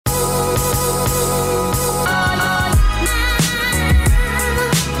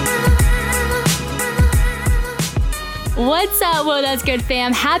Well, that's good,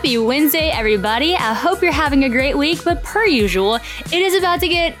 fam. Happy Wednesday, everybody. I hope you're having a great week, but per usual, it is about to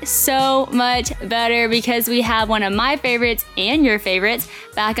get so much better because we have one of my favorites and your favorites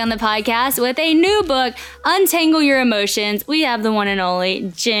back on the podcast with a new book, Untangle Your Emotions. We have the one and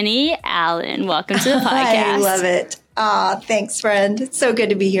only Jennie Allen. Welcome to the podcast. I love it. Thanks, friend. It's so good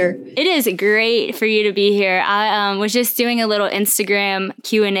to be here. It is great for you to be here. I was just doing a little Instagram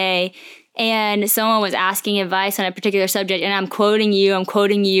Q&A, and someone was asking advice on a particular subject, and I'm quoting you, and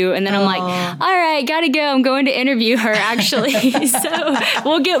then I'm like, all right, gotta go. I'm going to interview her, actually. So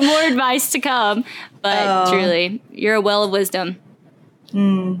we'll get more advice to come. But truly, you're a well of wisdom.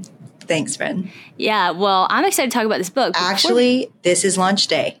 Thanks, friend. Yeah, well, I'm excited to talk about this book. Actually, this is launch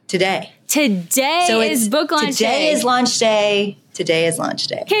day today. Today is book launch day. Today is launch day.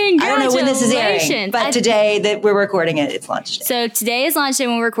 Congratulations. I don't know when this is airing, but today that we're recording it, it's launch day. So today is launch day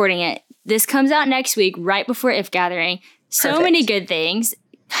when we're recording it. This comes out next week, right before If Gathering. So Perfect. Many good things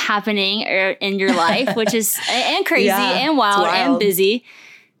happening in your life, which is and crazy and wild and busy.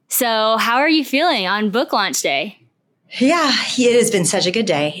 So how are you feeling on book launch day? Yeah, it has been such a good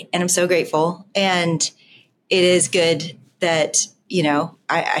day, and I'm so grateful. And it is good that, you know,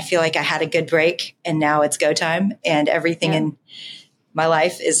 I feel like I had a good break, and now it's go time, and everything in my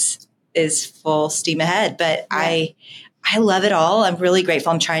life is full steam ahead. But I love it all. I'm really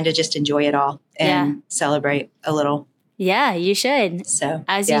grateful. I'm trying to just enjoy it all and celebrate a little. Yeah, you should. So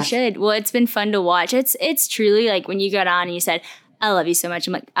you should. Well, it's been fun to watch. It's truly like when you got on and you said, I love you so much.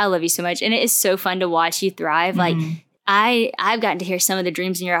 I'm like, I love you so much. And it is so fun to watch you thrive. Like I've gotten to hear some of the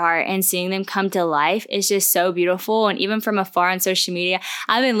dreams in your heart, and seeing them come to life is just so beautiful. And even from afar on social media,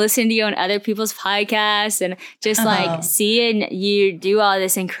 I've been listening to you on other people's podcasts, and just like seeing you do all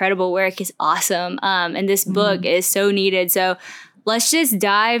this incredible work is awesome. And this book is so needed. So let's just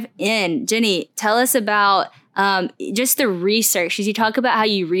dive in. Jennie, tell us about just the research. You talk about how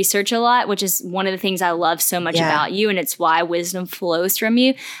you research a lot, which is one of the things I love so much about you, and it's why wisdom flows from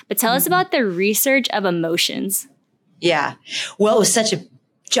you. But tell us about the research of emotions. Yeah. Well, it was such a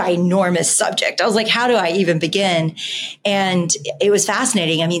ginormous subject. I was like, how do I even begin? And it was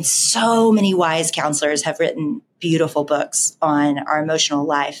fascinating. I mean, so many wise counselors have written beautiful books on our emotional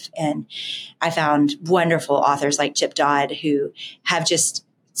life. And I found wonderful authors like Chip Dodd who have just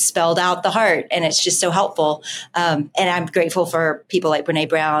spelled out the heart, and it's just so helpful. And I'm grateful for people like Brene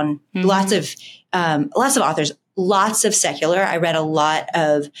Brown, lots of authors. Lots of secular. I read a lot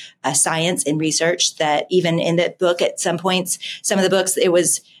of science and research that even in the book at some points, some of the books, it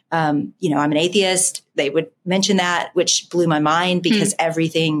was, I'm an atheist. They would mention that, which blew my mind because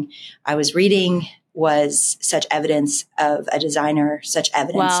everything I was reading was such evidence of a designer, such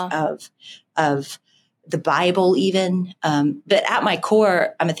evidence of the Bible even. But at my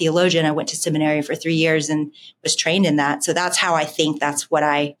core, I'm a theologian. I went to seminary for 3 years and was trained in that. So that's how I think, that's what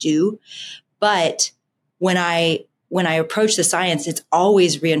I do. But when I approach the science, it's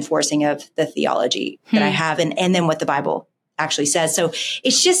always reinforcing of the theology that I have and then what the Bible actually says. So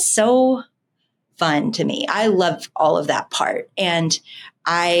it's just so fun to me. I love all of that part. And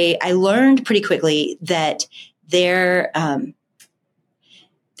I learned pretty quickly that there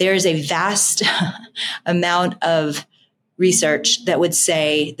is a vast amount of research that would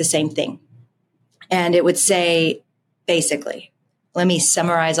say the same thing. And it would say, basically, let me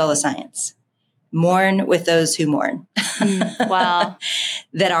summarize all the science. Mourn with those who mourn. Wow.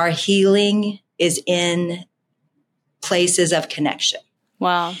 That our healing is in places of connection.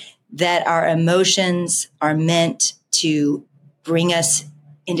 Wow. That our emotions are meant to bring us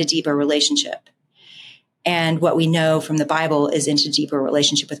into deeper relationship. And what we know from the Bible is into deeper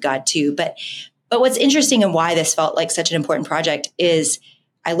relationship with God too. But what's interesting and why this felt like such an important project is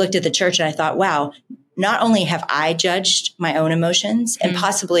I looked at the church and I thought, wow, not only have I judged my own emotions and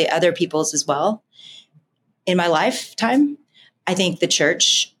possibly other people's as well in my lifetime, I think the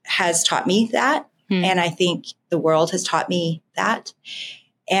church has taught me that. And I think the world has taught me that.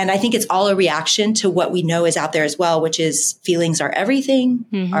 And I think it's all a reaction to what we know is out there as well, which is feelings are everything.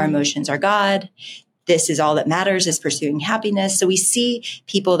 Our emotions are God. This is all that matters, is pursuing happiness. So we see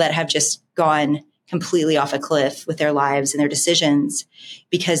people that have just gone completely off a cliff with their lives and their decisions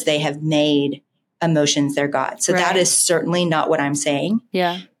because they have made emotions their God. So that is certainly not what I'm saying.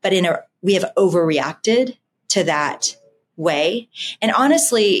 Yeah. But we have overreacted to that way. And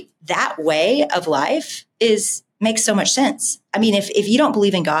honestly, that way of life makes so much sense. I mean, if you don't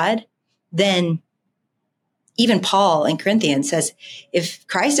believe in God, then even Paul in Corinthians says, if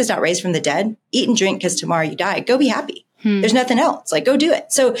Christ is not raised from the dead, eat and drink because tomorrow you die. Go be happy. There's nothing else. Like, go do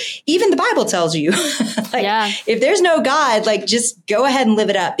it. So even the Bible tells you, if there's no God, like, just go ahead and live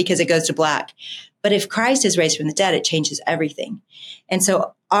it up because it goes to black. But if Christ is raised from the dead, it changes everything. And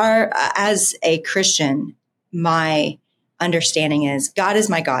so as a Christian, my understanding is God is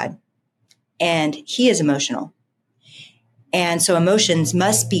my God and he is emotional. And so emotions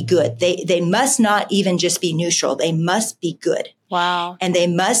must be good. They must not even just be neutral. They must be good. Wow. And they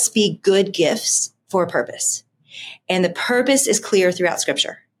must be good gifts for a purpose. And the purpose is clear throughout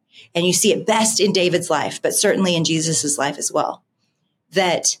scripture. And you see it best in David's life, but certainly in Jesus's life as well,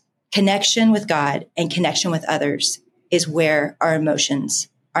 that connection with God and connection with others is where our emotions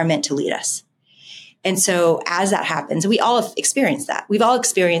are meant to lead us. And so as that happens, we all have experienced that. We've all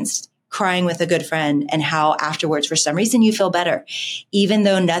experienced crying with a good friend and how afterwards, for some reason, you feel better. Even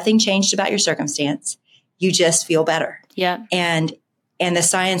though nothing changed about your circumstance, you just feel better. Yeah. And the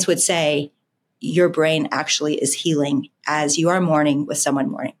science would say your brain actually is healing as you are mourning with someone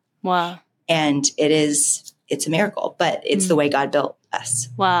mourning. Wow. And it's a miracle, but it's the way God built us.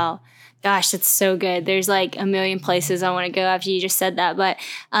 Wow. Gosh, that's so good. There's like a million places I want to go after you just said that. But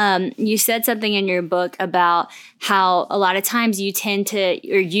you said something in your book about how a lot of times you tend to,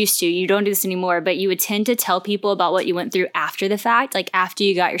 or used to, you don't do this anymore, but you would tend to tell people about what you went through after the fact, like after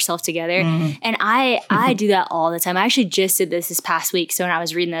you got yourself together. Mm-hmm. And I do that all the time. I actually just did this past week. So when I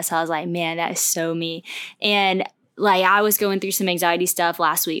was reading this, I was like, man, that is so me. And like I was going through some anxiety stuff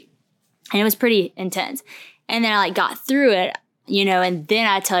last week and it was pretty intense. And then I like got through it. And then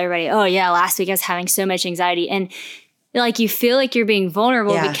I tell everybody, oh yeah, last week I was having so much anxiety. And like, you feel like you're being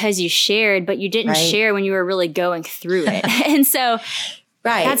vulnerable because you shared, but you didn't share when you were really going through it. And so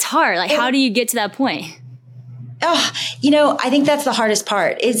that's hard. Like, how do you get to that point? Oh, I think that's the hardest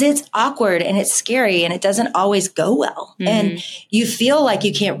part is it's awkward and it's scary and it doesn't always go well. Mm-hmm. And you feel like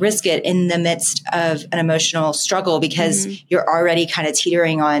you can't risk it in the midst of an emotional struggle because you're already kind of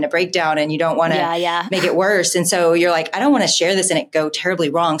teetering on a breakdown and you don't want to make it worse. And so you're like, I don't want to share this and it go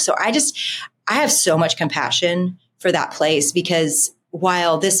terribly wrong. So I have so much compassion for that place because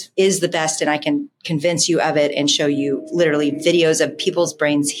while this is the best and I can convince you of it and show you literally videos of people's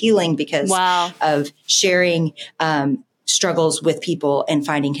brains healing because of sharing struggles with people and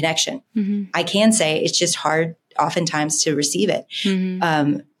finding connection. Mm-hmm. I can say it's just hard oftentimes to receive it.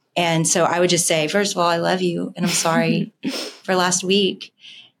 Mm-hmm. And so I would just say, first of all, I love you and I'm sorry for last week.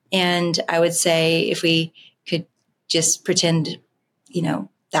 And I would say if we could just pretend,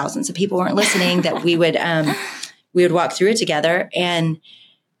 thousands of people weren't listening, that we would walk through it together. And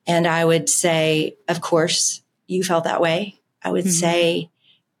I would say, of course, you felt that way. I would say,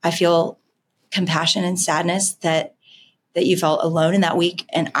 I feel compassion and sadness that you felt alone in that week.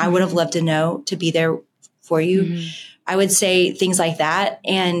 And I would have loved to be there for you. Mm-hmm. I would say things like that.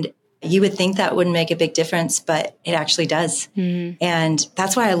 And you would think that wouldn't make a big difference, but it actually does. Mm-hmm. And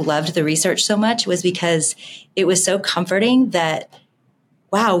that's why I loved the research so much, was because it was so comforting that,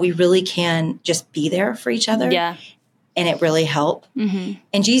 wow, we really can just be there for each other. Yeah. And it really helped. Mm-hmm.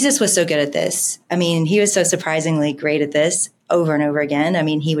 And Jesus was so good at this. I mean, he was so surprisingly great at this over and over again. I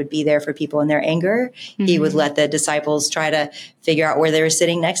mean, he would be there for people in their anger. Mm-hmm. He would let the disciples try to figure out where they were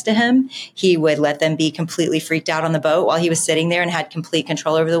sitting next to him. He would let them be completely freaked out on the boat while he was sitting there and had complete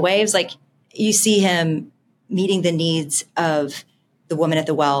control over the waves. Like, you see him meeting the needs of the woman at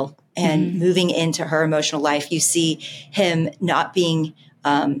the well and moving into her emotional life. You see him not being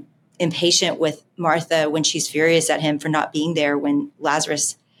impatient with Martha when she's furious at him for not being there when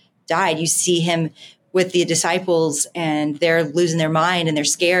Lazarus died. You see him with the disciples and they're losing their mind and they're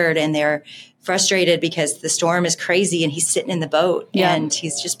scared and they're frustrated because the storm is crazy and he's sitting in the boat and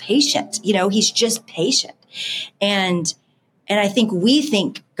he's just patient. He's just patient. And I think we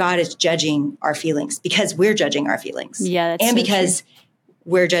think God is judging our feelings because we're judging our feelings. Yeah, that's because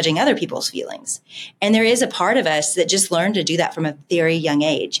we're judging other people's feelings. And there is a part of us that just learned to do that from a very young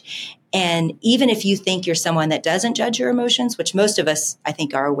age. And even if you think you're someone that doesn't judge your emotions, which most of us, I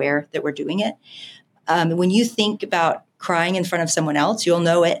think, are aware that we're doing it, when you think about crying in front of someone else, you'll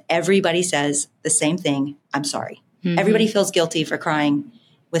know it. Everybody says the same thing. I'm sorry. Mm-hmm. Everybody feels guilty for crying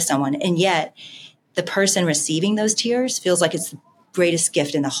with someone. And yet the person receiving those tears feels like it's the greatest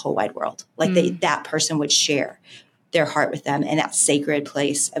gift in the whole wide world. Like that person would share their heart with them and that sacred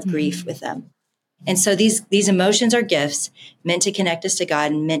place of grief with them. And so these emotions are gifts meant to connect us to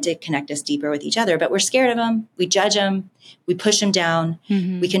God and meant to connect us deeper with each other. But we're scared of them. We judge them. We push them down.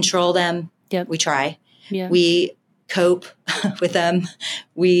 Mm-hmm. We control them. Yep. We try. Yeah. We cope with them.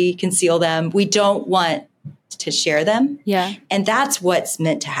 We conceal them. We don't want to share them. Yeah. And that's what's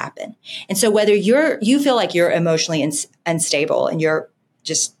meant to happen. And so whether you feel like you're emotionally unstable and you're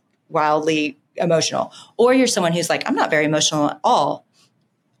just wildly emotional, or you're someone who's like, I'm not very emotional at all.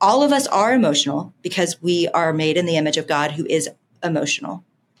 All of us are emotional because we are made in the image of God who is emotional.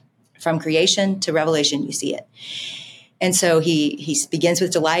 From creation to revelation, you see it. And so he begins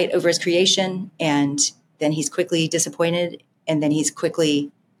with delight over his creation, and then he's quickly disappointed, and then he's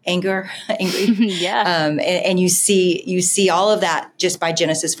quickly angry. Yeah. And you see all of that just by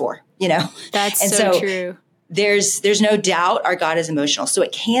Genesis 4, That's and so true. There's no doubt our God is emotional. So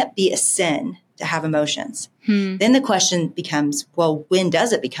it can't be a sin to have emotions. Then the question becomes, well, when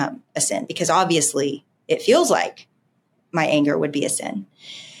does it become a sin? Because obviously it feels like my anger would be a sin.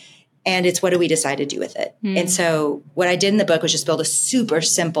 And it's, what do we decide to do with it? And so what I did in the book was just build a super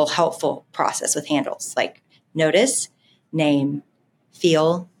simple, helpful process with handles, like notice, name,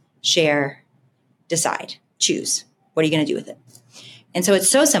 feel, share, decide, choose. What are you going to do with it? And so it's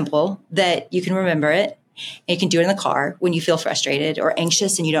so simple that you can remember it. And you can do it in the car when you feel frustrated or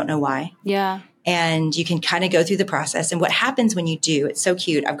anxious and you don't know why. Yeah. And you can kind of go through the process. And what happens when you do, it's so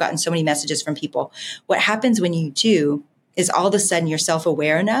cute. I've gotten so many messages from people. What happens when you do is all of a sudden you're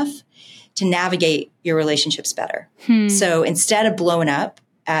self-aware enough to navigate your relationships better. So instead of blowing up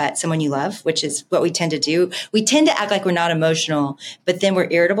at someone you love, which is what we tend to do, we tend to act like we're not emotional, but then we're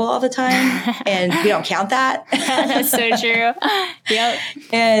irritable all the time, and we don't count that. That's so true. Yep.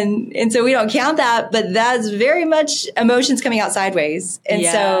 And so we don't count that, but that's very much emotions coming out sideways. And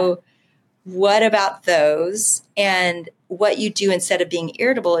so what about those? And what you do instead of being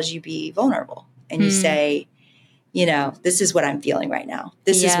irritable is you be vulnerable, and you say, this is what I'm feeling right now.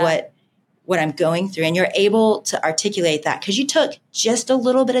 This is what I'm going through. And you're able to articulate that because you took just a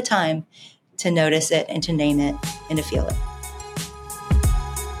little bit of time to notice it and to name it and to feel it.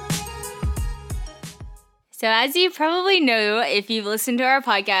 So as you probably know, if you've listened to our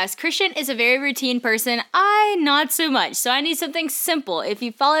podcast, Christian is a very routine person. I not so much. So I need something simple. If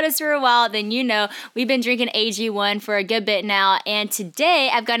you followed us for a while, then you know we've been drinking AG1 for a good bit now. And today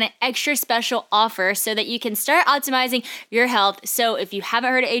I've got an extra special offer so that you can start optimizing your health. So if you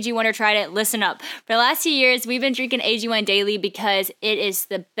haven't heard of AG1 or tried it, listen up. For the last 2 years, we've been drinking AG1 daily because it is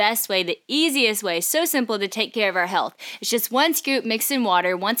the best way, the easiest way, so simple to take care of our health. It's just 1 scoop mixed in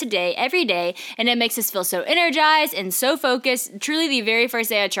water once a day, every day, and it makes us feel so energized and so focused. Truly, the very first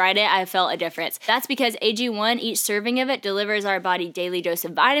day I tried it, I felt a difference. That's because AG1, each serving of it, delivers our body daily dose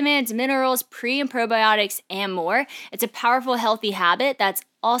of vitamins, minerals, pre- and probiotics, and more. It's a powerful, healthy habit that's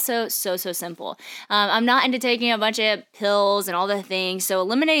also so simple. I'm not into taking a bunch of pills and all the things, so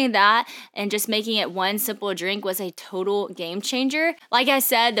eliminating that and just making it 1 simple drink was a total game changer. Like I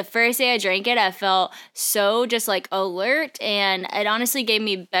said, the first day I drank it, I felt so just like alert, and it honestly gave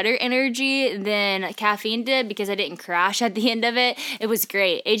me better energy than caffeine did because I didn't crash at the end of it. It was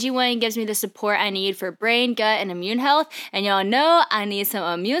great. AG1 gives me the support I need for brain, gut, and immune health, and y'all know I need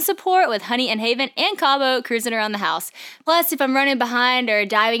some immune support with Honey and Haven and Cabo cruising around the house. Plus, if I'm running behind or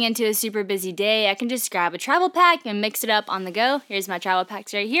diving into a super busy day, I can just grab a travel pack and mix it up on the go. Here's my travel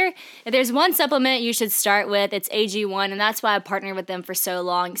packs right here. If there's one supplement you should start with, it's AG1, and that's why I've partnered with them for so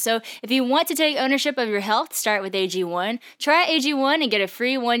long. So if you want to take ownership of your health, start with AG1. Try AG1 and get a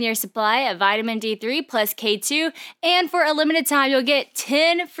free 1-year supply of vitamin D3 plus K2, and for a limited time, you'll get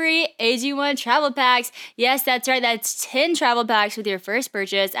 10 free AG1 travel packs. Yes, that's right. That's 10 travel packs with your first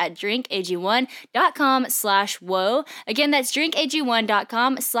purchase at drinkag1.com/whoa. Again, that's drinkag1.com/whoa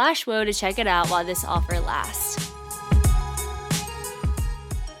to check it out while this offer lasts.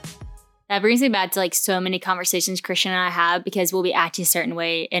 That brings me back to like so many conversations Christian and I have because we'll be acting a certain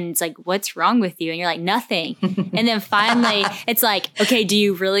way and it's like, what's wrong with you? And you're like, nothing. And then finally it's like, okay, do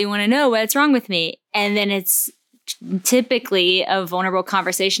you really want to know what's wrong with me? And then it's typically a vulnerable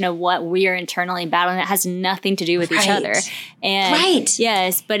conversation of what we are internally battling that has nothing to do with each other. And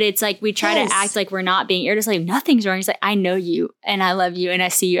yes, but it's like we try to act like we're not being irritable. Like nothing's wrong. It's like, I know you and I love you and I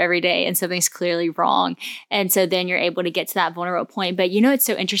see you every day and something's clearly wrong. And so then you're able to get to that vulnerable point. But it's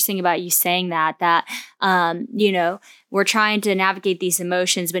so interesting about you saying that we're trying to navigate these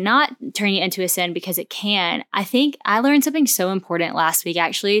emotions, but not turning it into a sin because it can. I think I learned something so important last week,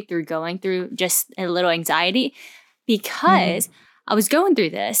 actually, through going through just a little anxiety because I was going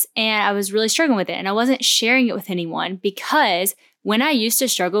through this and I was really struggling with it and I wasn't sharing it with anyone because when I used to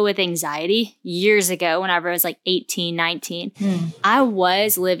struggle with anxiety years ago, whenever I was like 18, 19, I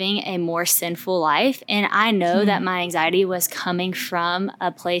was living a more sinful life. And I know that my anxiety was coming from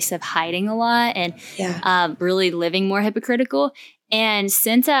a place of hiding a lot and really living more hypocritical. And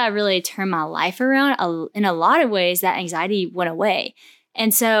since I really turned my life around, in a lot of ways, that anxiety went away.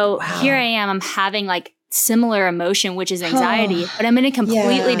 And so here I am, I'm having like similar emotion, which is anxiety, but I'm in a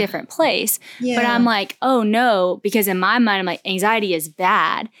completely different place. But I'm like, oh no, because in my mind, I'm like, anxiety is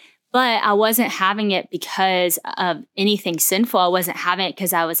bad, but I wasn't having it because of anything sinful. I wasn't having it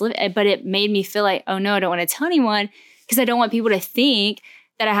because I was living, but it made me feel like, oh no, I don't want to tell anyone because I don't want people to think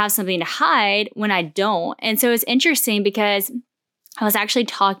that I have something to hide when I don't. And so it's interesting because I was actually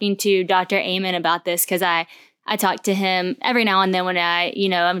talking to Dr. Amen about this because I talk to him every now and then when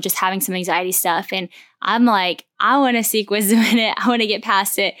I'm just having some anxiety stuff. And I'm like, I want to seek wisdom in it. I want to get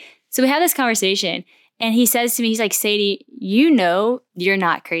past it. So we have this conversation and he says to me, he's like, Sadie, you're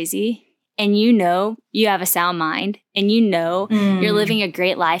not crazy. And you have a sound mind and you're living a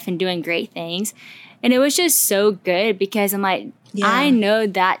great life and doing great things. And it was just so good because I'm like, I know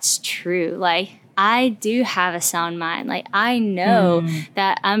that's true. Like, I do have a sound mind. Like, I know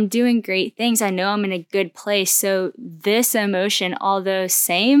that I'm doing great things. I know I'm in a good place. So this emotion, although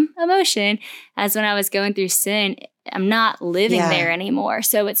same emotion as when I was going through sin, I'm not living there anymore.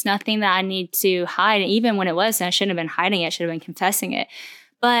 So it's nothing that I need to hide. And even when it was, and I shouldn't have been hiding it, I should have been confessing it.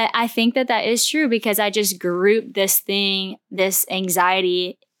 But I think that is true because I just grouped this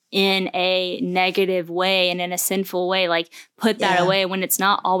anxiety in a negative way and in a sinful way, like put that away when it's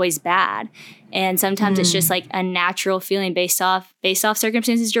not always bad. And sometimes it's just like a natural feeling based off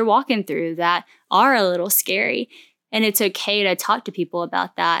circumstances you're walking through that are a little scary. And it's okay to talk to people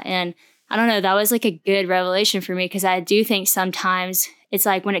about that. And I don't know, that was like a good revelation for me because I do think sometimes it's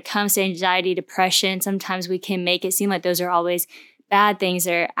like when it comes to anxiety, depression, sometimes we can make it seem like those are always bad things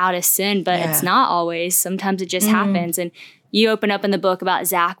that are out of sin, but it's not always. Sometimes it just happens. And you open up in the book about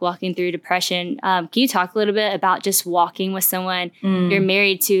Zach walking through depression. Can you talk a little bit about just walking with someone you're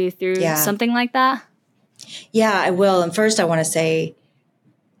married to through something like that? Yeah, I will. And first I want to say,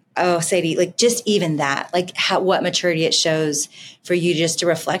 Sadie, like just even that, like what maturity it shows for you just to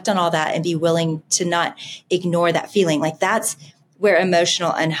reflect on all that and be willing to not ignore that feeling. Like that's where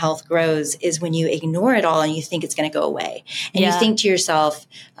emotional unhealth grows, is when you ignore it all and you think it's going to go away. And you think to yourself,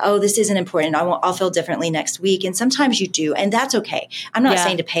 oh, this isn't important. I'll feel differently next week. And sometimes you do. And that's okay. I'm not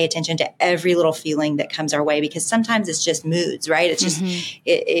saying to pay attention to every little feeling that comes our way, because sometimes it's just moods, right? It's just,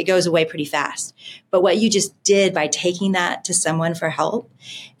 it goes away pretty fast. But what you just did by taking that to someone for help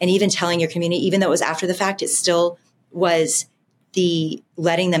and even telling your community, even though it was after the fact, it still was the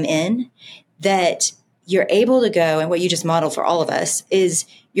letting them in, that you're able to go, and what you just modeled for all of us is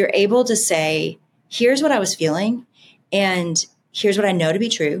you're able to say, here's what I was feeling, and here's what I know to be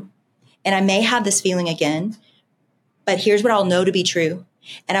true. And I may have this feeling again, but here's what I'll know to be true.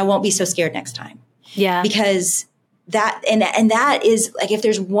 And I won't be so scared next time. Yeah. Because that, and that is like, if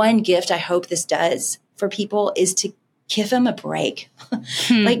there's one gift I hope this does for people, is to give them a break.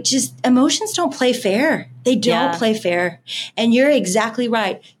 Like, just emotions don't play fair. They don't play fair. And you're exactly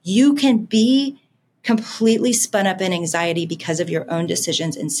right. You can be completely spun up in anxiety because of your own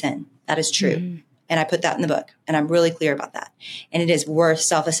decisions in sin. That is true. And I put that in the book, and I'm really clear about that. And it is worth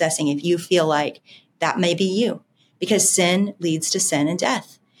self-assessing if you feel like that may be you, because sin leads to sin and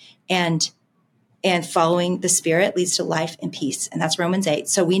death, and following the Spirit leads to life and peace. And that's Romans 8.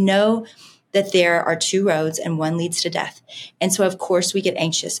 So we know that there are two roads and one leads to death. And so of course we get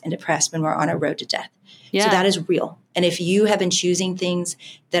anxious and depressed when we're on a road to death. So that is real. And if you have been choosing things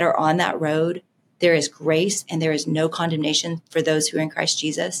that are on that road, there is grace and there is no condemnation for those who are in Christ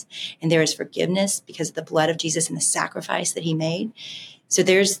Jesus. And there is forgiveness because of the blood of Jesus and the sacrifice that he made. So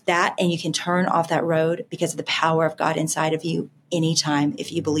there's that, and you can turn off that road because of the power of God inside of you anytime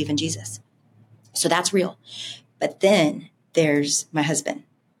if you believe in Jesus. So that's real. But then there's my husband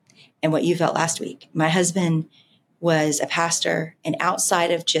and what you felt last week. My husband was a pastor, and outside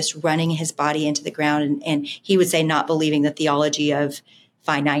of just running his body into the ground, and he would say not believing the theology of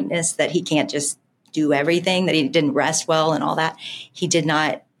finiteness, that he can't just do everything, that he didn't rest well and all that. He did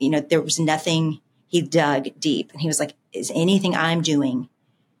not, there was nothing. He dug deep and he was like, is anything I'm doing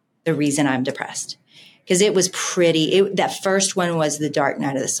the reason I'm depressed? Because it was that first one was the dark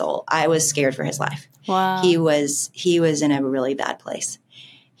night of the soul. I was scared for his life. Wow. He was in a really bad place.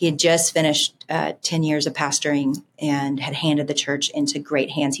 He had just finished 10 years of pastoring and had handed the church into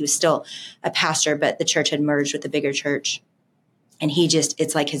great hands. He was still a pastor, but the church had merged with the bigger church. And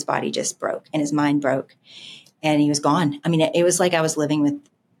it's like his body just broke and his mind broke and he was gone. I mean, it was like I was living with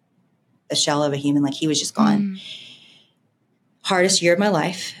a shell of a human, like he was just gone. Hardest year of my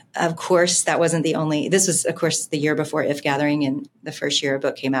life. Of course, that wasn't this was, of course, the year before If Gathering, and the first year a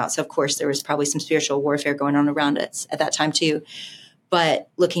book came out. So of course there was probably some spiritual warfare going on around us at that time too. But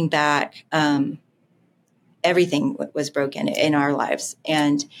looking back, everything was broken in our lives.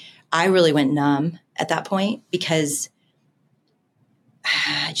 And I really went numb at that point because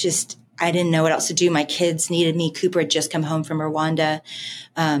I didn't know what else to do. My kids needed me. Cooper had just come home from Rwanda.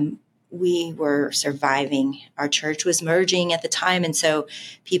 We were surviving. Our church was merging at the time. And so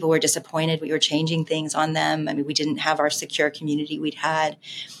people were disappointed. We were changing things on them. I mean, we didn't have our secure community we'd had.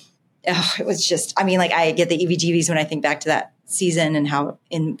 Oh, it was just, I get the EVGVs when I think back to that season and how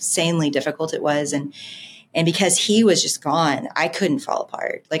insanely difficult it was. And because he was just gone, I couldn't fall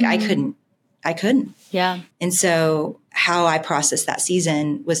apart. Like I couldn't. Yeah. And so how I processed that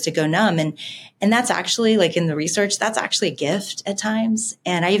season was to go numb. And that's actually, like in the research, that's actually a gift at times.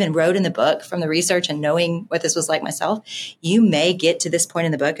 And I even wrote in the book from the research and knowing what this was like myself, you may get to this point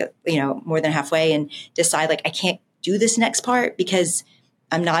in the book, more than halfway and decide like, I can't do this next part because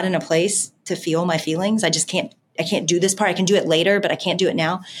I'm not in a place to feel my feelings. I can't do this part. I can do it later, but I can't do it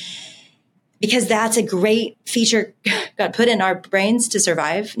now. Because that's a great feature God put in our brains to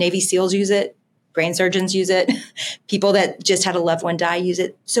survive. Navy SEALs use it. Brain surgeons use it. People that just had a loved one die use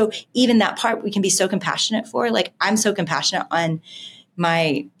it. So even that part we can be so compassionate for. Like I'm so compassionate on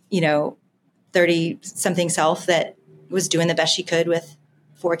my, 30-something self that was doing the best she could with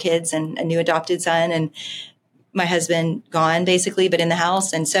 4 kids and a new adopted son and my husband gone basically, but in the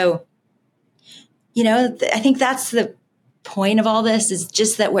house. And so, I think that's the point of all this is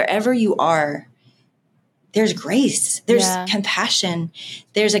just that wherever you are, there's grace, there's compassion.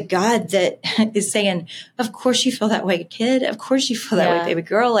 There's a God that is saying, of course you feel that way, kid. Of course you feel that way, baby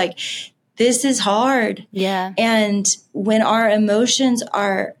girl. Like this is hard. Yeah. And when our emotions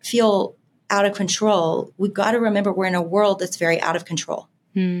feel out of control, we've got to remember we're in a world that's very out of control.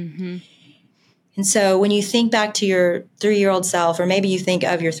 Mm-hmm. And so when you think back to your 3-year-old self, or maybe you think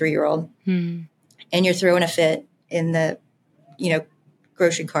of your 3-year-old and you're throwing a fit in the,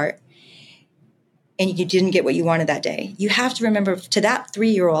 grocery cart and you didn't get what you wanted that day, you have to remember to that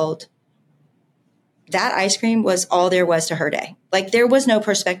 3-year-old, that ice cream was all there was to her day. Like there was no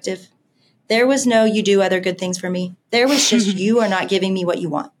perspective. There was no, you do other good things for me. There was just, you are not giving me what you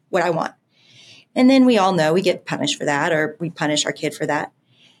want, what I want. And then we all know we get punished for that, or we punish our kid for that,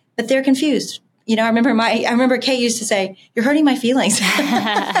 but they're confused. I remember Kate used to say, "You're hurting my feelings."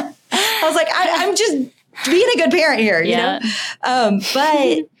 I was like, I'm just being a good parent here, you know?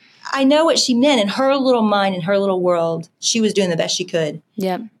 But I know what she meant in her little mind, in her little world. She was doing the best she could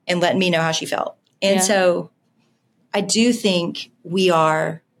and letting me know how she felt. And so I do think we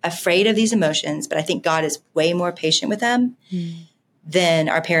are afraid of these emotions, but I think God is way more patient with them than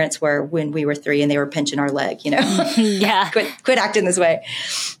our parents were when we were 3 and they were pinching our leg, Quit acting this way.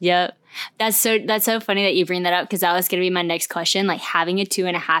 Yep. That's so funny that you bring that up, because that was going to be my next question, like having a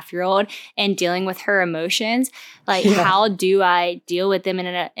 2.5-year-old and dealing with her emotions. Like, how do I deal with them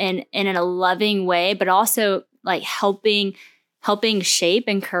in a loving way, but also like helping shape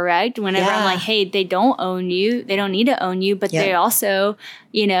and correct whenever I'm like, hey, they don't own you. They don't need to own you, but they also,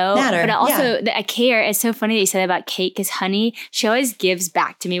 matter. But also I care. It's so funny that you said that about Kate, because Honey, she always gives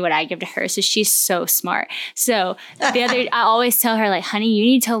back to me what I give to her. So she's so smart. So I always tell her like, Honey, you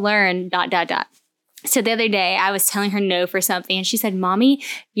need to learn ... So the other day I was telling her no for something and she said, Mommy,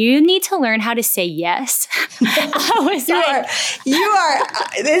 you need to learn how to say yes. I was you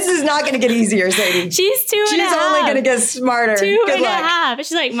are, this is not going to get easier, Sadie. She's 2.5. She's only going to get smarter. 2.5.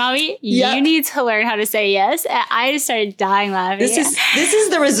 She's like, Mommy, you need to learn how to say yes. And I just started dying laughing. This is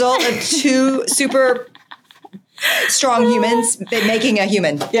the result of 2 super strong humans making a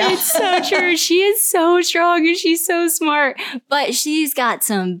human. Yeah. It's so true. She is so strong and she's so smart, but she's got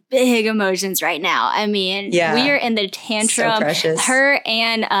some big emotions right now. I mean, we are in the tantrum. So precious. Her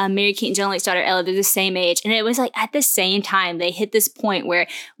and Mary Kate and John Lake's daughter Ella, they're the same age. And it was like at the same time, they hit this point where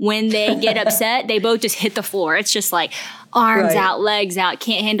when they get upset, they both just hit the floor. It's just like arms out, legs out,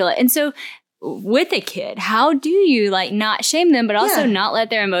 can't handle it. And so with a kid, how do you like not shame them, but also not let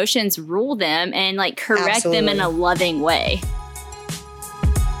their emotions rule them and like correct them in a loving way?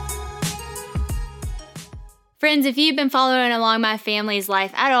 Friends, if you've been following along my family's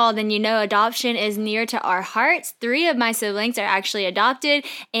life at all, then you know adoption is near to our hearts. 3 of my siblings are actually adopted,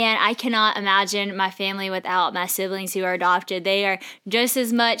 and I cannot imagine my family without my siblings who are adopted. They are just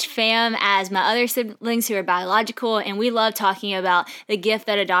as much fam as my other siblings who are biological, and we love talking about the gift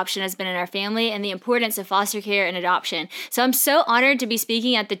that adoption has been in our family and the importance of foster care and adoption. So I'm so honored to be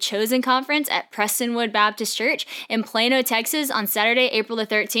speaking at the Chosen Conference at Prestonwood Baptist Church in Plano, Texas on Saturday, April the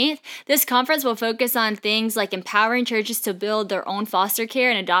 13th. This conference will focus on things like empowering churches to build their own foster care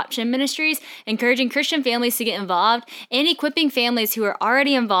and adoption ministries, encouraging Christian families to get involved, and equipping families who are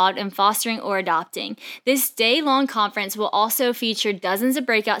already involved in fostering or adopting. This day-long conference will also feature dozens of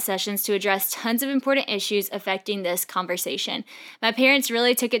breakout sessions to address tons of important issues affecting this conversation. My parents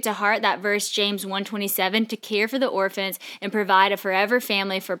really took it to heart, that verse James 1:27, to care for the orphans and provide a forever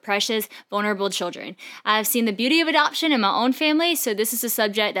family for precious, vulnerable children. I've seen the beauty of adoption in my own family, so this is a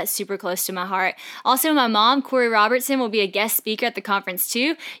subject that's super close to my heart. Also, my mom mom, Corey Robertson, will be a guest speaker at the conference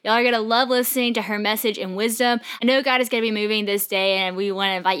too. Y'all are going to love listening to her message and wisdom. I know God is going to be moving this day, and we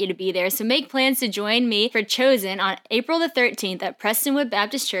want to invite you to be there. So make plans to join me for Chosen on April the 13th at Prestonwood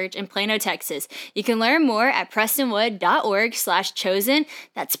Baptist Church in Plano, Texas. You can learn more at prestonwood.org/chosen.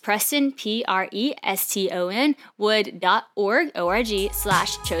 That's Preston, Preston,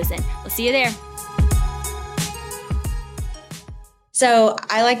 wood.org/chosen. We'll see you there. So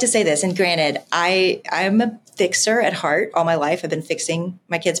I like to say this, and granted, I'm a fixer at heart all my life. I've been fixing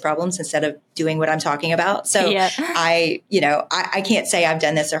my kids' problems instead of doing what I'm talking about. So I can't say I've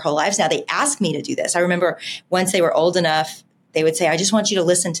done this their whole lives. Now they ask me to do this. I remember once they were old enough, they would say, I just want you to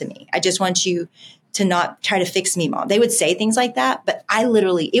listen to me. I just want you to not try to fix me, Mom. They would say things like that, but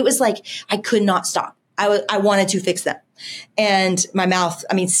it was like I could not stop. I wanted to fix them. And my mouth,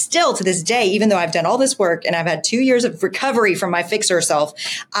 still to this day, even though I've done all this work and I've had 2 years of recovery from my fixer self,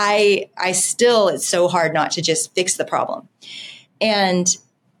 it's so hard not to just fix the problem. And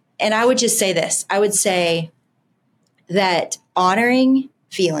I would just say this, I would say that honoring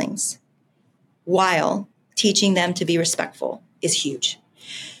feelings while teaching them to be respectful is huge.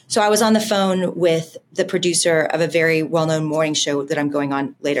 So I was on the phone with the producer of a very well-known morning show that I'm going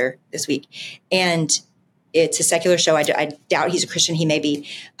on later this week. And it's a secular show. I doubt he's a Christian. He may be.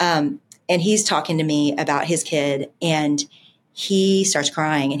 And he's talking to me about his kid, and he starts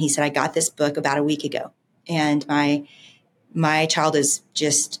crying. And he said, I got this book about a week ago, and my child is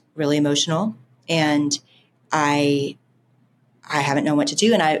just really emotional, and I haven't known what to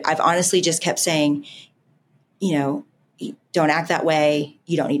do. And I've honestly just kept saying, don't act that way.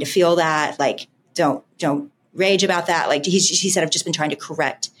 You don't need to feel that. Like, don't rage about that. Like he said, I've just been trying to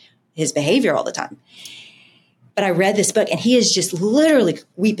correct his behavior all the time. But I read this book, and he is just literally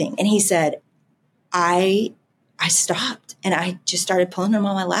weeping. And he said, I stopped, and I just started pulling him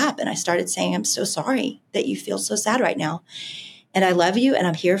on my lap, and I started saying, I'm so sorry that you feel so sad right now. And I love you, and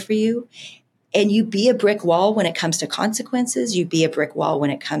I'm here for you. And you be a brick wall when it comes to consequences. You be a brick wall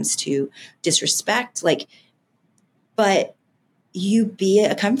when it comes to disrespect. But you be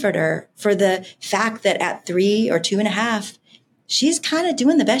a comforter for the fact that at 3 or 2.5, she's kind of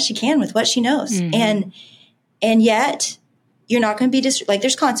doing the best she can with what she knows. Mm-hmm. And yet you're not going to be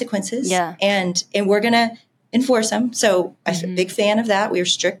there's consequences. Yeah. And we're going to enforce them. So I'm a big fan of that. We are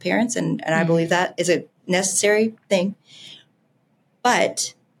strict parents, and I believe that is a necessary thing.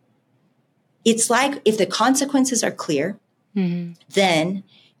 But it's like if the consequences are clear, then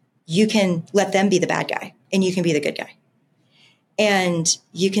you can let them be the bad guy and you can be the good guy. And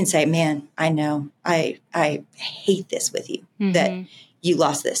you can say, man, I know I hate this with you, that you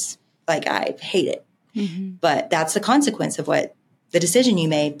lost this. Like, I hate it. But that's the consequence of what the decision you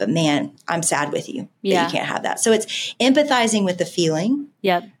made. But man, I'm sad with you that you can't have that. So it's empathizing with the feeling,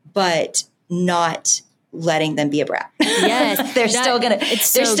 but not letting them be a brat. Yes. they're still going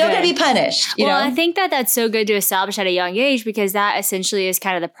to be punished. You know? I think that's so good to establish at a young age, because that essentially is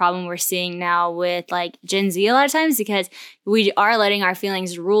kind of the problem we're seeing now with like Gen Z a lot of times, because we are letting our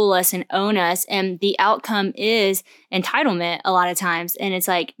feelings rule us and own us. And the outcome is entitlement a lot of times. And it's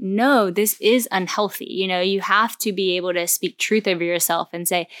like, no, this is unhealthy. You have to be able to speak truth over yourself and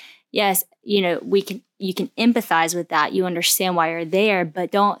say, yes, you can empathize with that. You understand why you're there,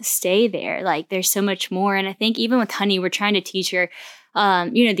 but don't stay there. Like, there's so much more. And I think even with Honey, we're trying to teach her,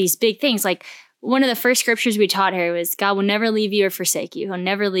 these big things. Like, one of the first scriptures we taught her was, God will never leave you or forsake you. He'll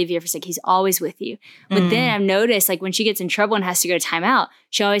never leave you or forsake you. He's always with you. But then I've noticed, like, when she gets in trouble and has to go to timeout,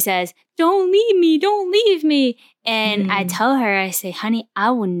 she always says, don't leave me, don't leave me. And I tell her, I say, honey, I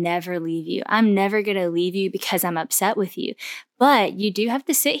will never leave you. I'm never going to leave you because I'm upset with you. But you do have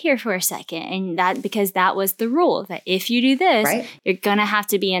to sit here for a second. And because that was the rule, that if you do this, you're going to have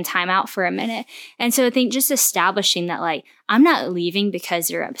to be in timeout for a minute. And so I think just establishing that, like, I'm not leaving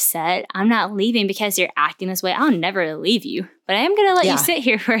because you're upset. I'm not leaving because you're acting this way. I'll never leave you. But I am going to let you sit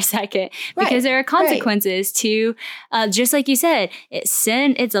here for a second, because there are consequences to, just like you said, it's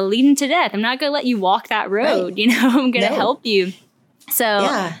sin. It's a leading to death. I'm not going to let you walk that road. I'm going to help you. So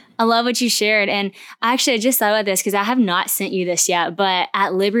I love what you shared. And actually, I just thought about this because I have not sent you this yet. But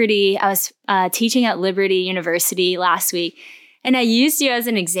at Liberty, I was teaching at Liberty University last week, and I used you as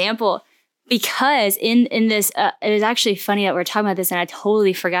an example. Because in this, it was actually funny that we're talking about this, and I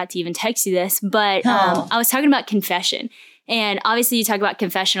totally forgot to even text you this. But I was talking about confession. And obviously you talk about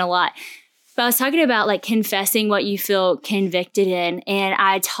confession a lot. But I was talking about like confessing what you feel convicted in. And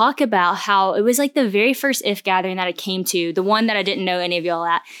I talk about how it was like the very first IF gathering that I came to, the one that I didn't know any of y'all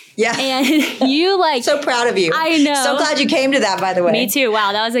at. Yeah. And you like... So proud of you. I know. So glad you came to that, by the way. Me too.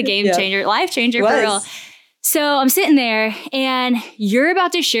 Wow, that was a game changer, life changer for real. So I'm sitting there and you're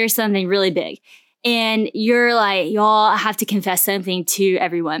about to share something really big. And you're like, y'all have to confess something to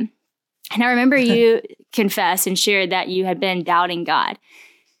everyone. And I remember you confessed and shared that you had been doubting God.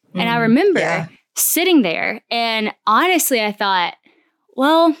 And I remember sitting there, and honestly, I thought,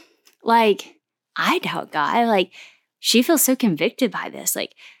 well, like, I doubt God. Like, she feels so convicted by this.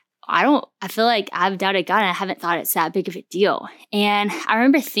 Like, I feel like I've doubted God and I haven't thought it's that big of a deal. And I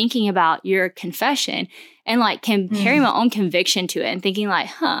remember thinking about your confession and like comparing my own conviction to it and thinking like,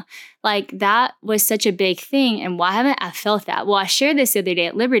 like that was such a big thing. And why haven't I felt that? Well, I shared this the other day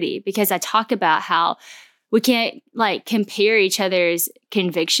at Liberty because I talk about how we can't like compare each other's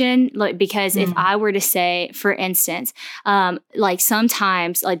conviction. Like, because if I were to say, for instance, like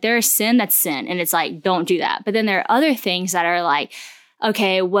sometimes like there's sin that's sin and it's like, don't do that. But then there are other things that are like,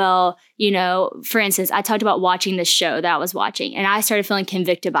 okay, well, you know, for instance, I talked about watching this show that I was watching and I started feeling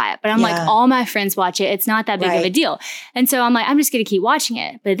convicted by it. But I'm like, all my friends watch it. It's not that big of a deal. And so I'm like, I'm just going to keep watching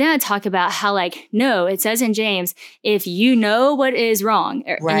it. But then I talk about how like, no, it says in James, if you know what is wrong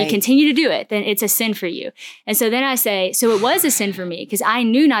and you continue to do it, then it's a sin for you. And so then I say, so it was a sin for me because I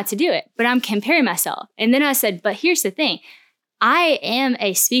knew not to do it, but I'm comparing myself. And then I said, but here's the thing. I am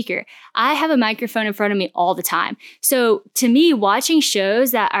a speaker. I have a microphone in front of me all the time. So to me, watching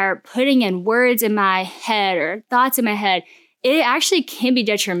shows that are putting in words in my head or thoughts in my head, it actually can be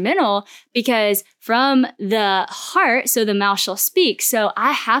detrimental because from the heart, so the mouth shall speak. So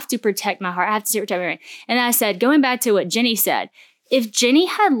I have to protect my heart. I have to protect my brain. And I said, going back to what Jennie said, if Jennie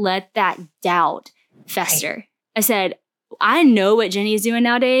had let that doubt fester, I said, I know what Jennie is doing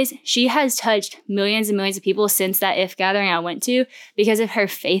nowadays. She has touched millions and millions of people since that IF gathering I went to because of her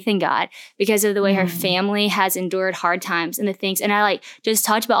faith in God, because of the way her family has endured hard times and the things. And I like just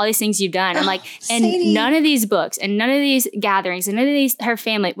talked about all these things you've done. I'm like, and Sadie. None of these books and none of these gatherings and none of these, her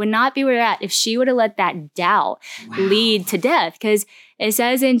family would not be where they're at if she would have let that doubt lead to death. Because it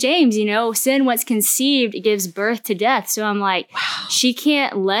says in James, you know, sin, once conceived, gives birth to death. So I'm like, she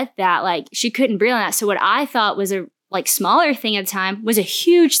can't let that, like, she couldn't breathe on that. So what I thought was a like smaller thing at the time was a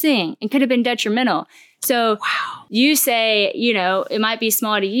huge thing and could have been detrimental. So you say, you know, it might be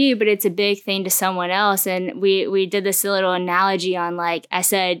small to you, but it's a big thing to someone else. And we did this little analogy on like, I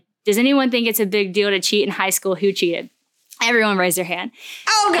said, does anyone think it's a big deal to cheat in high school? Who cheated? Everyone raised their hand.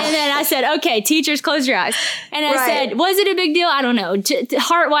 Oh, God. And then I said, okay, teachers, close your eyes. And I said, was it a big deal? I don't know.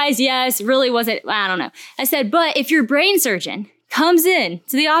 Heart-wise, yes. Really wasn't. I don't know. I said, but if your brain surgeon comes in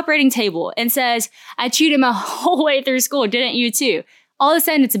to the operating table and says, I cheated my whole way through school. Didn't you too? All of a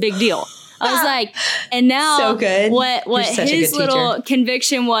sudden, it's a big deal. I was like, and now so good. what his little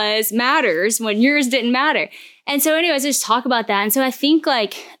conviction was matters when yours didn't matter. And so anyways, just talk about that. And so I think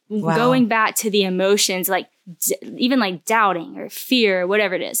like going back to the emotions, like even like doubting or fear or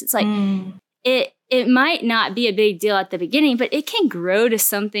whatever it is, it's like it might not be a big deal at the beginning, but it can grow to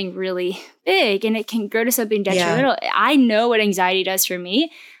something really big and it can grow to something detrimental. I know what anxiety does for me.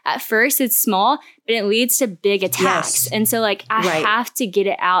 At first, it's small, but it leads to big attacks. And so like, I have to get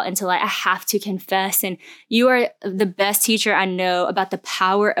it out until I have to confess. And you are the best teacher I know about the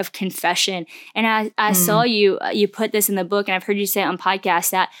power of confession. And I saw you put this in the book and I've heard you say it on podcasts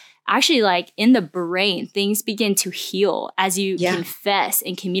that actually, like in the brain, things begin to heal as you confess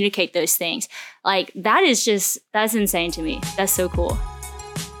and communicate those things. Like that's insane to me. That's so cool.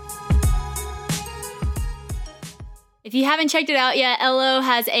 If you haven't checked it out yet, LO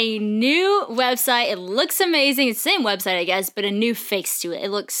has a new website. It looks amazing. It's the same website, I guess, but a new face to it.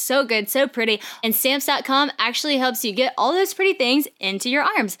 It looks so good, so pretty. And Stamps.com actually helps you get all those pretty things into your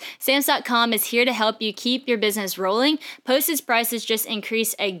arms. Stamps.com is here to help you keep your business rolling. Postage prices just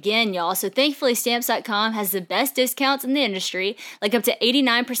increased again, y'all. So thankfully, Stamps.com has the best discounts in the industry, like up to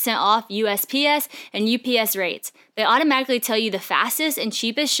 89% off USPS and UPS rates. They automatically tell you the fastest and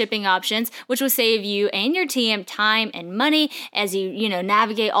cheapest shipping options, which will save you and your team time and money as you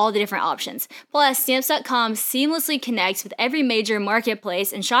navigate all the different options. Plus, Stamps.com seamlessly connects with every major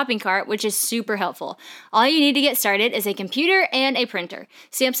marketplace and shopping cart, which is super helpful. All you need to get started is a computer and a printer.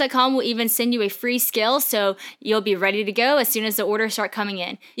 Stamps.com will even send you a free scale, so you'll be ready to go as soon as the orders start coming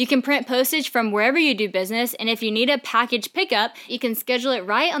in. You can print postage from wherever you do business, and if you need a package pickup, you can schedule it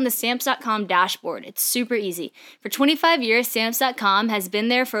right on the Stamps.com dashboard. It's super easy. For 25 years, Stamps.com has been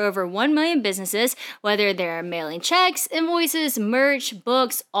there for over 1 million businesses, whether they're mailing checks, checks, invoices, merch,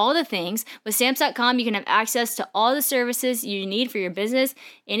 books, all the things. With Stamps.com, you can have access to all the services you need for your business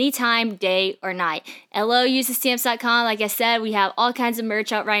anytime, day or night. LO uses Stamps.com. Like I said, we have all kinds of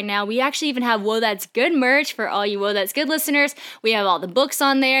merch out right now. We actually even have Whoa That's Good merch for all you Whoa That's Good listeners. We have all the books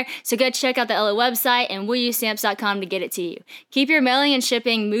on there. So go check out the LO website and we'll use Stamps.com to get it to you. Keep your mailing and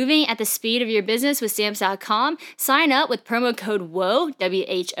shipping moving at the speed of your business with Stamps.com. Sign up with promo code WHOA,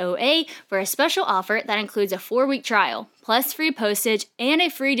 WHOA, for a special offer that includes a 4-week trial, plus free postage and a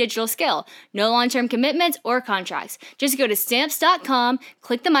free digital scale. No long-term commitments or contracts. Just go to Stamps.com,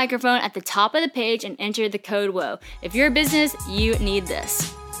 click the microphone at the top of the page, and enter the code WHOA. If you're a business, you need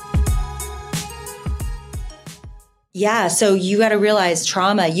this. Yeah, so you got to realize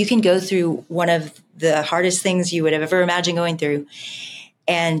trauma, you can go through one of the hardest things you would have ever imagined going through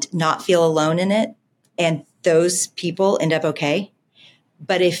and not feel alone in it. And those people end up okay.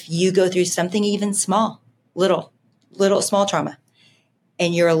 But if you go through something even small, little small trauma,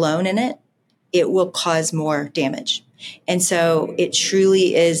 and you're alone in it, it will cause more damage. And so it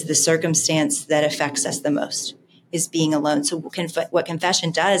truly is the circumstance that affects us the most, is being alone. So what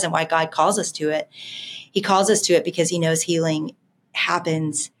confession does and why God calls us to it, he calls us to it because he knows healing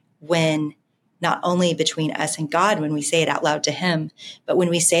happens when not only between us and God, when we say it out loud to him, but when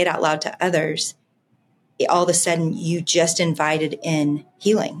we say it out loud to others, all of a sudden you just invited in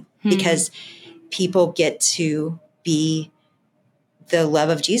healing because people get to be the love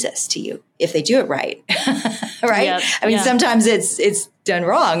of Jesus to you if they do it right. Right. Yep. I mean, sometimes it's done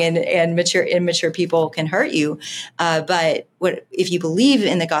wrong and immature people can hurt you. But if you believe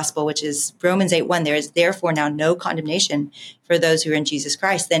in the gospel, which is Romans 8:1, there is therefore now no condemnation for those who are in Jesus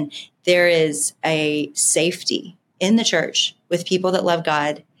Christ, then there is a safety in the church with people that love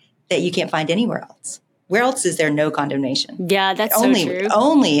God that you can't find anywhere else. Where else is there no condemnation? Yeah, that's only, so true.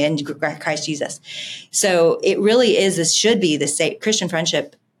 Only in Christ Jesus. So it really is, this should be the safe Christian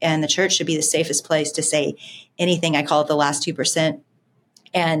friendship, and the church should be the safest place to say anything. I call it the last 2%.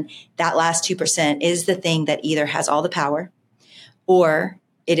 And that last 2% is the thing that either has all the power or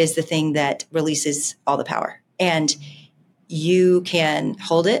it is the thing that releases all the power. And you can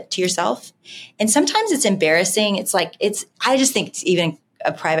hold it to yourself. And sometimes it's embarrassing. I just think it's even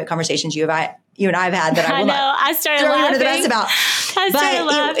a private conversations you and I have had that I will not I started throw you laughing. under the bus about.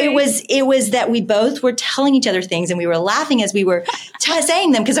 Laughing. It was that we both were telling each other things and we were laughing as we were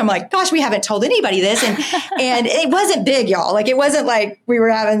saying them, because I'm like, gosh, we haven't told anybody this. And it wasn't big, y'all. Like, it wasn't like we were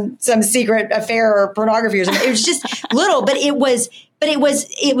having some secret affair or pornography or something. It was just little, but it was,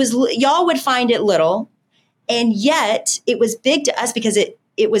 y'all would find it little. And yet it was big to us because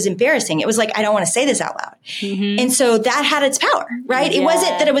it was embarrassing. It was like, I don't want to say this out loud. Mm-hmm. And so that had its power, right? Yeah. It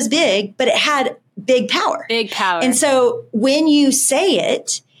wasn't that it was big, but it had big power. Big power. And so when you say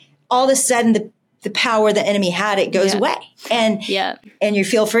it, all of a sudden the power the enemy had, it goes away and you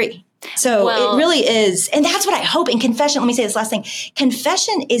feel free. So it really is. And that's what I hope in confession. Let me say this last thing.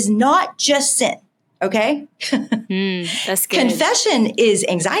 Confession is not just sin. Okay. That's good. Confession is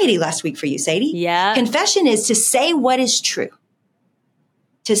anxiety last week for you, Sadie. Yeah. Confession is to say what is true.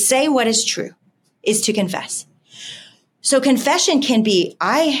 To say what is true is to confess. So confession can be,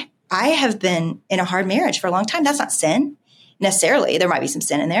 I have been in a hard marriage for a long time. That's not sin necessarily. There might be some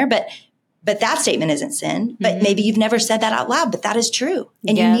sin in there, but that statement isn't sin. But maybe you've never said that out loud, but that is true.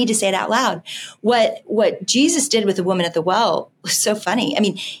 And you need to say it out loud. What Jesus did with the woman at the well was so funny. I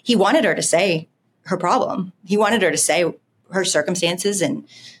mean, he wanted her to say her problem. He wanted her to say her circumstances and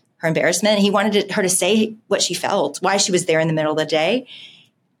her embarrassment. He wanted her to say what she felt, why she was there in the middle of the day.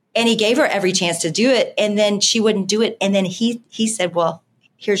 And he gave her every chance to do it. And then she wouldn't do it. And then he said, well,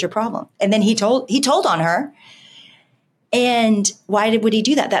 here's your problem. And then he told on her. And why would he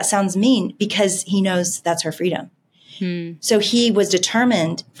do that? That sounds mean, because he knows that's her freedom. So he was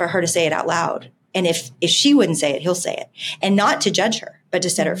determined for her to say it out loud. And if she wouldn't say it, he'll say it, and not to judge her, but to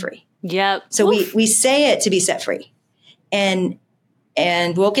set her free. Yep. So we say it to be set free, and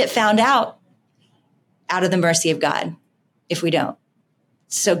we'll get found out of the mercy of God if we don't.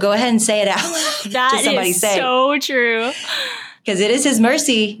 So go ahead and say it out loud. That is so true. Because it is his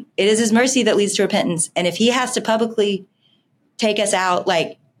mercy. It is his mercy that leads to repentance. And if he has to publicly take us out,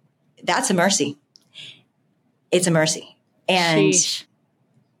 like, that's a mercy. It's a mercy. And Sheesh.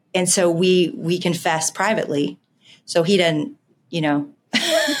 And so we confess privately. So he doesn't,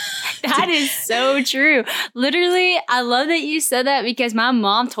 That is so true. Literally, I love that you said that, because my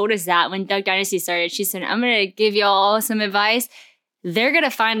mom told us that when Duck Dynasty started. She said, I'm going to give y'all some advice. they're going to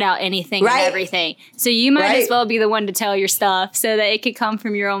find out anything and everything. So you might as well be the one to tell your stuff so that it could come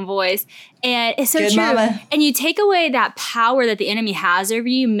from your own voice. And it's so Good true. mama. And you take away that power that the enemy has over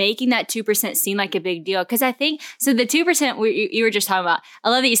you, making that 2% seem like a big deal. Because I think, so the 2% you were just talking about, I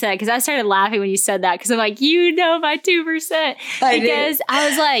love that you said that because I started laughing when you said that because I'm like, you know my 2%. Because I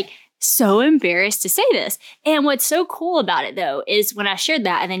was like, so embarrassed to say this. And what's so cool about it, though, is when I shared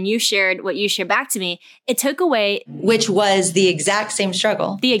that and then you shared what you shared back to me, it took away. Which was the exact same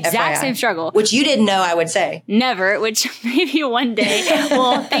struggle. The exact same struggle. Which you didn't know, I would say. Never, which maybe one day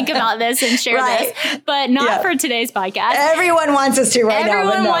we'll think about this and share this, but not for today's podcast. Everyone wants us to now.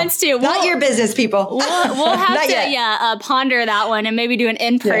 Everyone wants to. Not your business, people. We'll have to ponder that one and maybe do an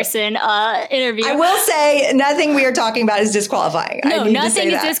in-person interview. I will say nothing we are talking about is disqualifying. No, nothing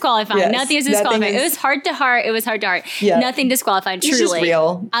is disqualifying. Yes. Nothing is disqualifying. It was heart to heart. It was heart to heart. Yeah. Nothing disqualifying, truly. It's just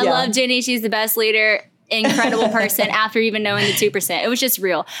real. I love Jennie. She's the best leader. Incredible person after even knowing the 2%. It was just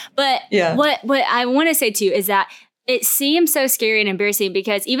real. But what I want to say too is that it seems so scary and embarrassing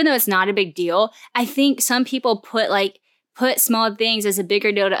because even though it's not a big deal, I think some people put small things as a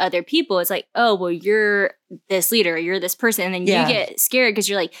bigger deal to other people. It's like, oh, well, you're this leader, you're this person. And then you get scared because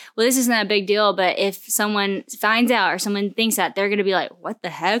you're like, well, this isn't a big deal. But if someone finds out or someone thinks that, they're going to be like, what the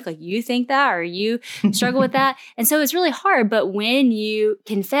heck? Like, you think that or you struggle with that? And so it's really hard. But when you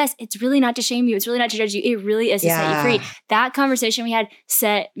confess, it's really not to shame you. It's really not to judge you. It really is to set you free. That conversation we had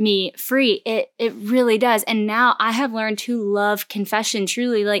set me free. It really does. And now I have learned to love confession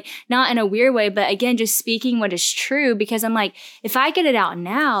truly, like not in a weird way, but again, just speaking what is true, because I'm like, if I get it out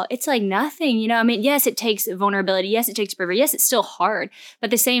now, it's like nothing, you know, I mean, yes, it takes vulnerability. Yes, it takes bravery. Yes, it's still hard. But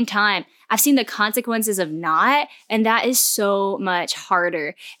at the same time, I've seen the consequences of not, and that is so much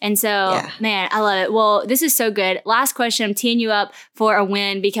harder. And so, man, I love it. Well, this is so good. Last question. I'm teeing you up for a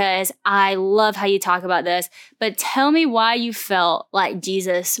win because I love how you talk about this. But tell me why you felt like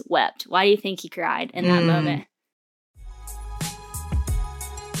Jesus wept. Why do you think he cried in that moment?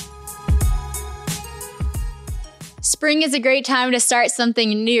 Spring is a great time to start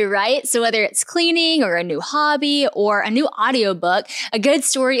something new, right? So whether it's cleaning or a new hobby or a new audiobook, a good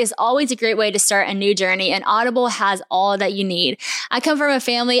story is always a great way to start a new journey, and Audible has all that you need. I come from a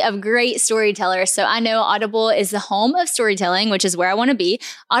family of great storytellers, so I know Audible is the home of storytelling, which is where I want to be.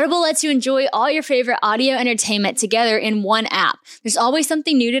 Audible lets you enjoy all your favorite audio entertainment together in one app. There's always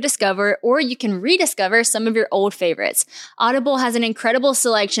something new to discover, or you can rediscover some of your old favorites. Audible has an incredible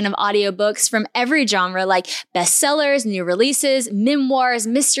selection of audiobooks from every genre, like bestsellers, new releases, memoirs,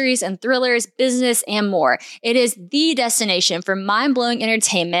 mysteries and thrillers, business, and more. It is the destination for mind-blowing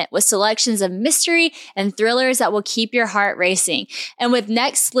entertainment with selections of mystery and thrillers that will keep your heart racing. And with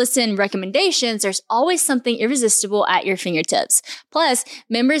next listen recommendations, there's always something irresistible at your fingertips. Plus,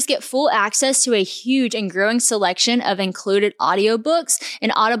 members get full access to a huge and growing selection of included audiobooks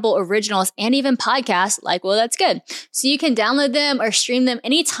and Audible originals and even podcasts like Well, That's Good. So you can download them or stream them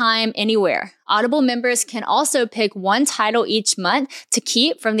anytime, anywhere. Audible members can also pick one title each month to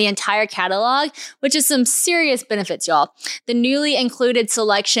keep from the entire catalog, which is some serious benefits, y'all. The newly included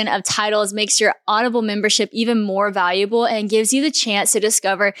selection of titles makes your Audible membership even more valuable and gives you the chance to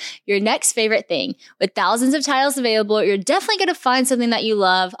discover your next favorite thing. With thousands of titles available, you're definitely going to find something that you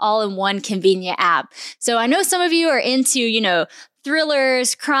love all in one convenient app. So I know some of you are into,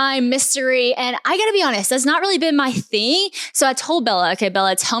 thrillers, crime, mystery, and I gotta be honest, that's not really been my thing. So I told Bella, okay,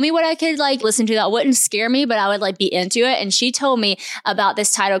 Bella, tell me what I could listen to that wouldn't scare me, but I would be into it. And she told me about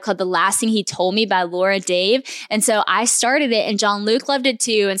this title called The Last Thing He Told Me by Laura Dave. And so I started it and John Luke loved it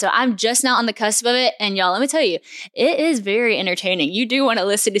too. And so I'm just now on the cusp of it. And y'all, let me tell you, it is very entertaining. You do want to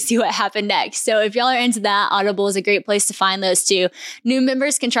listen to see what happened next. So if y'all are into that, Audible is a great place to find those too. New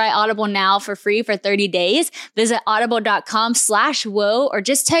members can try Audible now for free for 30 days. Visit audible.com/WOA or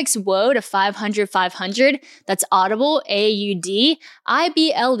just text WOA to 500-500. That's Audible,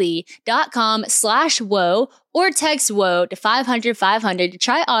 AUDIBLE.com/WOA or text WOA to 500-500 to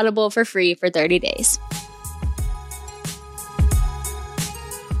try Audible for free for 30 days.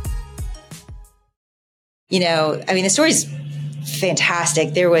 The story's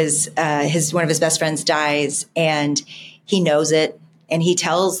fantastic. There was one of his best friends dies and he knows it. And he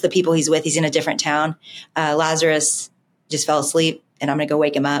tells the people he's with, he's in a different town. Lazarus just fell asleep and I'm going to go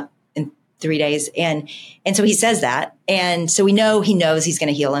wake him up in 3 days. And so he says that. And so we know he knows he's going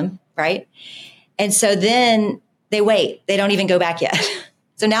to heal him. Right. And so then they wait. They don't even go back yet.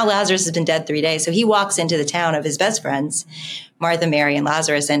 So now Lazarus has been dead 3 days. So he walks into the town of his best friends, Martha, Mary, and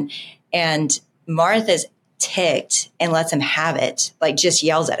Lazarus. And Martha's ticked and lets him have it, just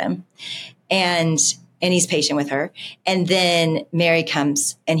yells at him. And he's patient with her. And then Mary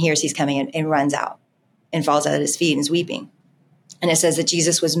comes and hears he's coming and runs out and falls at his feet and is weeping. And it says that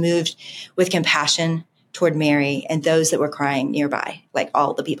Jesus was moved with compassion toward Mary and those that were crying nearby, like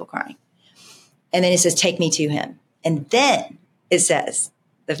all the people crying. And then it says, take me to him. And then it says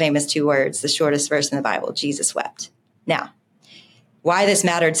the famous two words, the shortest verse in the Bible, Jesus wept. Now, why this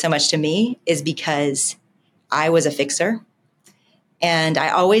mattered so much to me is because I was a fixer. And I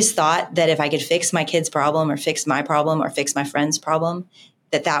always thought that if I could fix my kid's problem or fix my problem or fix my friend's problem,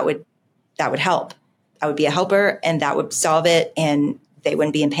 that would help. I would be a helper and that would solve it and they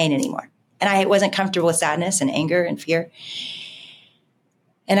wouldn't be in pain anymore. And I wasn't comfortable with sadness and anger and fear.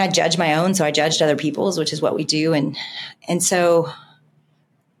 And I judged my own, so I judged other people's, which is what we do. And so,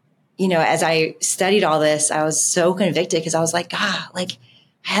 you know, as I studied all this, I was so convicted because I was like, God, like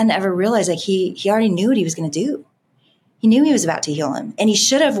I hadn't ever realized like he already knew what he was going to do. He knew he was about to heal him. And he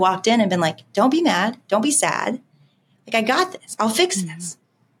should have walked in and been like, don't be mad. Don't be sad. Like, I got this. I'll fix this.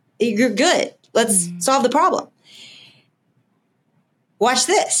 You're good. Let's solve the problem. Watch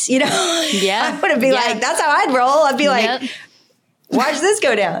this, you know? Yeah. I wouldn't be like, that's how I'd roll. I'd be like, watch this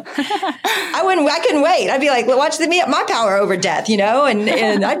go down. I couldn't wait. I'd be like, well, watch my power over death, you know?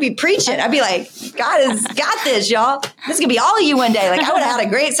 And I'd be preaching. I'd be like, God has got this, y'all. This is going to be all of you one day. Like, I would have had a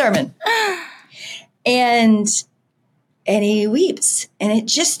great sermon. And he weeps. And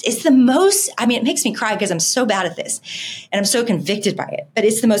it's the most, I mean, it makes me cry because I'm so bad at this and I'm so convicted by it, but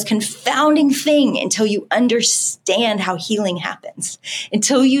it's the most confounding thing until you understand how healing happens,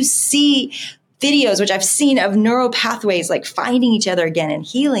 until you see videos, which I've seen of neural pathways, like finding each other again and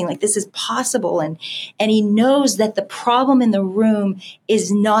healing, like this is possible. And he knows that the problem in the room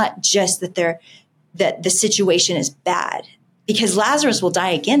is not just that the situation is bad, because Lazarus will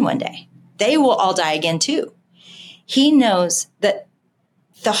die again one day. They will all die again too. He knows that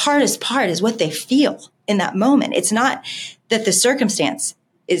the hardest part is what they feel in that moment. It's not that the circumstance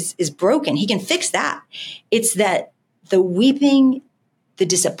is broken. He can fix that. It's that the weeping, the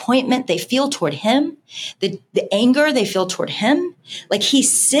disappointment they feel toward him, the anger they feel toward him, like he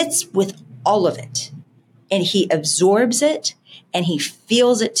sits with all of it and he absorbs it and he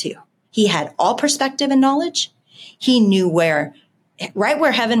feels it too. He had all perspective and knowledge. He knew right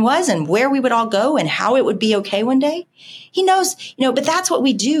where heaven was and where we would all go and how it would be okay one day. He knows, you know, but that's what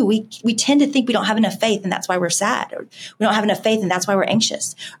we do. We tend to think we don't have enough faith and that's why we're sad, or we don't have enough faith and that's why we're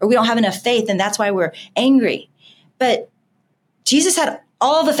anxious, or we don't have enough faith and that's why we're angry. But Jesus had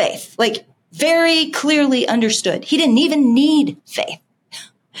all the faith, like very clearly understood. He didn't even need faith.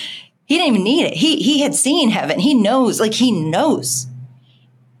 He didn't even need it. He had seen heaven. He knows.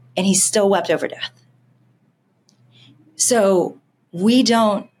 And he still wept over death. So we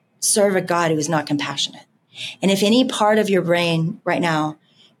don't serve a God who is not compassionate. And if any part of your brain right now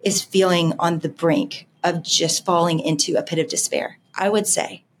is feeling on the brink of just falling into a pit of despair, I would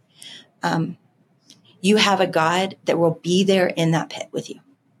say, you have a God that will be there in that pit with you.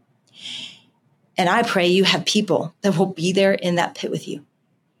 And I pray you have people that will be there in that pit with you.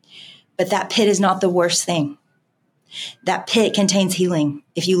 But that pit is not the worst thing. That pit contains healing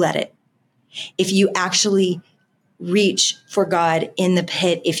if you let it. If you actually reach for God in the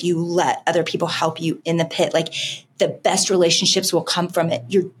pit, if you let other people help you in the pit, like the best relationships will come from it.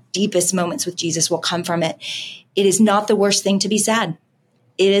 Your deepest moments with Jesus will come from it. It is not the worst thing to be sad.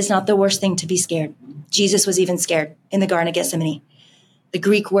 It is not the worst thing to be scared. Jesus was even scared in the Garden of Gethsemane. The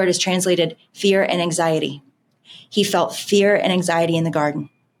Greek word is translated fear and anxiety. He felt fear and anxiety in the garden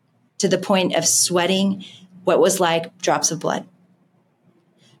to the point of sweating what was like drops of blood.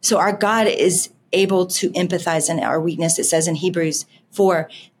 So our God is able to empathize in our weakness. It says in Hebrews 4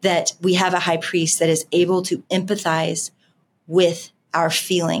 that we have a high priest that is able to empathize with our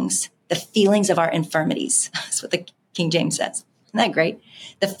feelings, the feelings of our infirmities. That's what the King James says. Isn't that great?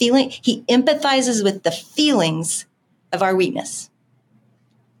 He empathizes with the feelings of our weakness.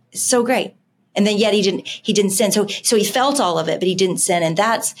 It's so great. And then yet he didn't sin. So he felt all of it, but he didn't sin. And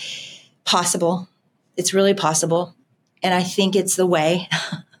that's possible. It's really possible. And I think it's the way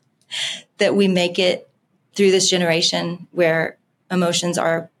that we make it through this generation where emotions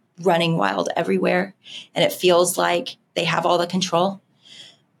are running wild everywhere and it feels like they have all the control.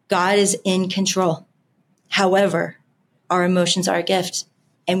 God is in control. However, our emotions are a gift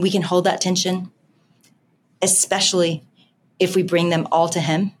and we can hold that tension, especially if we bring them all to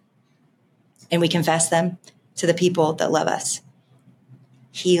him and we confess them to the people that love us.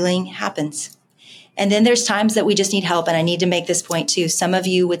 Healing happens. And then there's times that we just need help. And I need to make this point too. Some of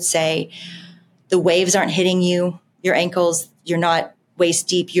you would say the waves aren't hitting you, your ankles, you're not waist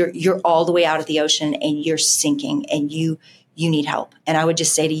deep. You're all the way out at the ocean and you're sinking and you need help. And I would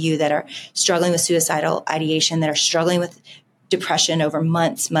just say to you that are struggling with suicidal ideation, that are struggling with depression over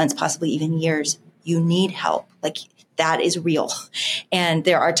months, possibly even years, You need help. Like, that is real. And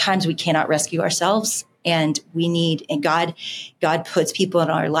there are times we cannot rescue ourselves, and God puts people in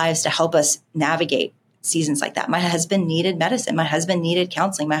our lives to help us navigate seasons like that. My husband needed medicine. My husband needed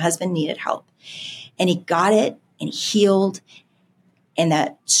counseling. My husband needed help, and he got it and he healed. And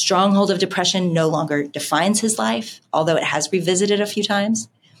that stronghold of depression no longer defines his life, although it has revisited a few times,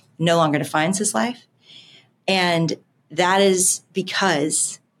 no longer defines his life. And that is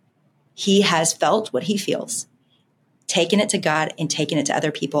because he has felt what he feels, taken it to God and taken it to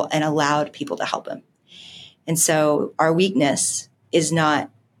other people and allowed people to help him. And so our weakness is not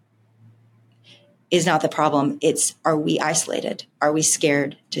the problem. It's, are we isolated? Are we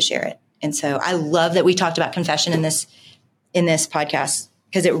scared to share it? And so I love that we talked about confession in this podcast,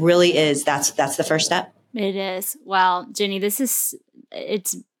 because it really is, that's the first step. It is. Wow, Jennie,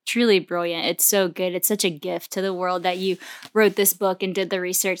 it's truly brilliant. It's so good. It's such a gift to the world that you wrote this book and did the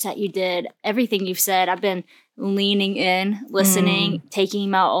research that you did. Everything you've said, I've been leaning in, listening,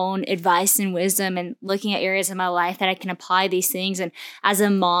 taking my own advice and wisdom, and looking at areas of my life that I can apply these things. And as a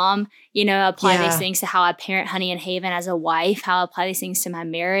mom, apply these things to how I parent Honey and Haven. As a wife, how I apply these things to my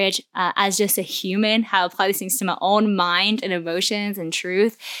marriage. As just a human, how I apply these things to my own mind and emotions and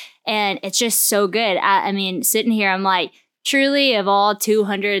truth. And it's just so good. I mean, sitting here, I'm like, truly, of all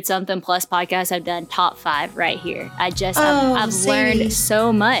 200 something plus podcasts I've done, top 5 right here. I've learned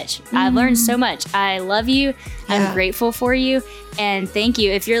so much. I've learned so much. I love you. Yeah. I'm grateful for you. And thank you.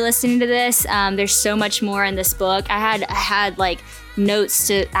 If you're listening to this, there's so much more in this book. I had like notes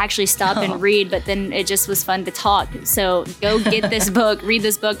to actually stop and read, but then it just was fun to talk. So go get this book, read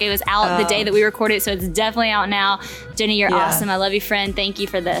this book. It was out the day that we recorded, so it's definitely out now. Jennie, you're awesome. I love you, friend. Thank you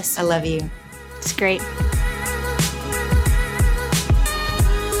for this. I love you. It's great.